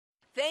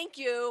Thank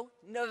you,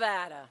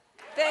 Nevada.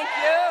 Thank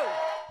you.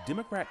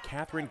 Democrat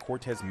Catherine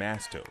Cortez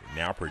Masto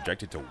now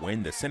projected to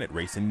win the Senate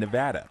race in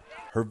Nevada,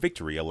 her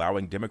victory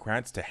allowing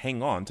Democrats to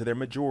hang on to their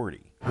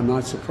majority. I'm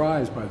not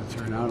surprised by the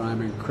turnout.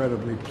 I'm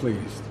incredibly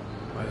pleased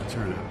by the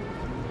turnout.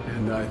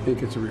 And I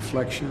think it's a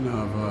reflection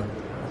of the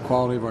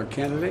quality of our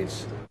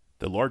candidates.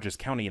 The largest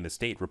county in the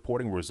state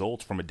reporting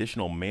results from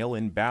additional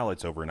mail-in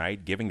ballots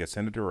overnight, giving the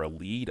senator a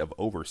lead of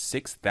over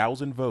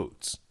 6,000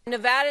 votes.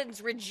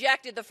 Nevadans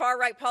rejected the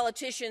far-right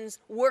politicians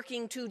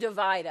working to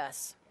divide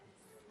us.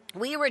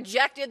 We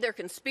rejected their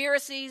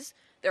conspiracies,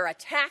 their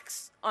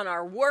attacks on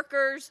our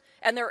workers,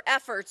 and their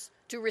efforts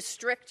to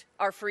restrict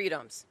our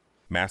freedoms.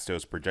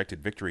 Masto's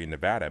projected victory in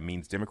Nevada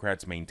means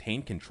Democrats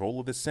maintain control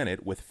of the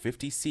Senate with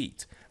 50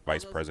 seats.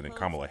 Vice President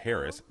Kamala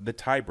Harris, the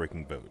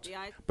tie-breaking vote.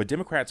 But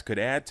Democrats could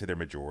add to their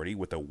majority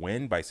with a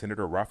win by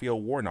Senator Raphael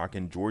Warnock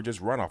in Georgia's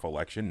runoff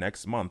election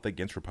next month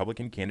against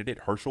Republican candidate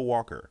Herschel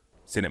Walker.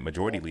 Senate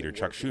Majority Leader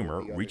Chuck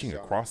Schumer reaching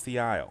across the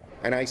aisle.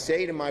 And I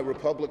say to my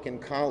Republican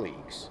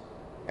colleagues,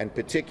 and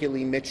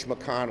particularly Mitch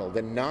McConnell,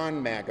 the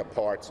non-MAGA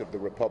parts of the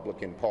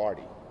Republican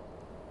Party,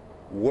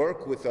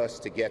 work with us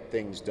to get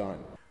things done.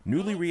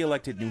 Newly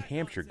re-elected New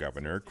Hampshire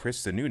Governor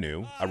Chris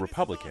Sununu, a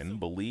Republican,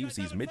 believes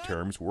these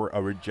midterms were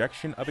a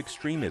rejection of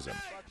extremism,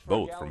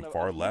 both from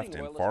far-left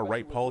and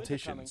far-right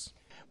politicians.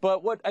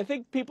 But what I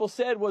think people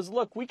said was,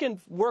 look, we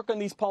can work on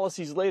these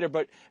policies later,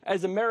 but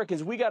as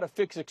Americans, we got to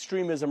fix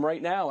extremism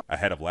right now.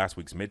 Ahead of last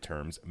week's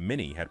midterms,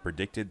 many had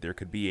predicted there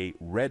could be a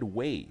red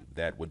wave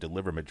that would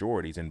deliver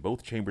majorities in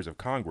both chambers of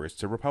Congress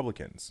to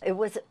Republicans. It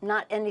was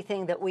not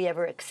anything that we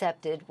ever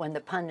accepted when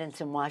the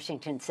pundits in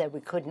Washington said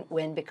we couldn't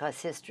win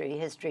because history,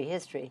 history,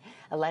 history.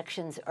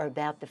 Elections are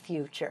about the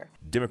future.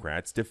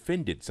 Democrats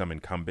defended some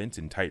incumbents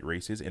in tight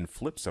races and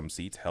flipped some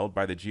seats held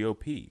by the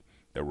GOP.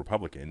 The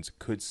Republicans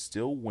could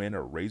still win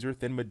a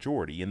razor-thin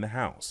majority in the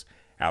House.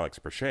 Alex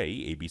Perche,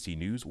 ABC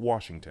News,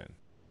 Washington.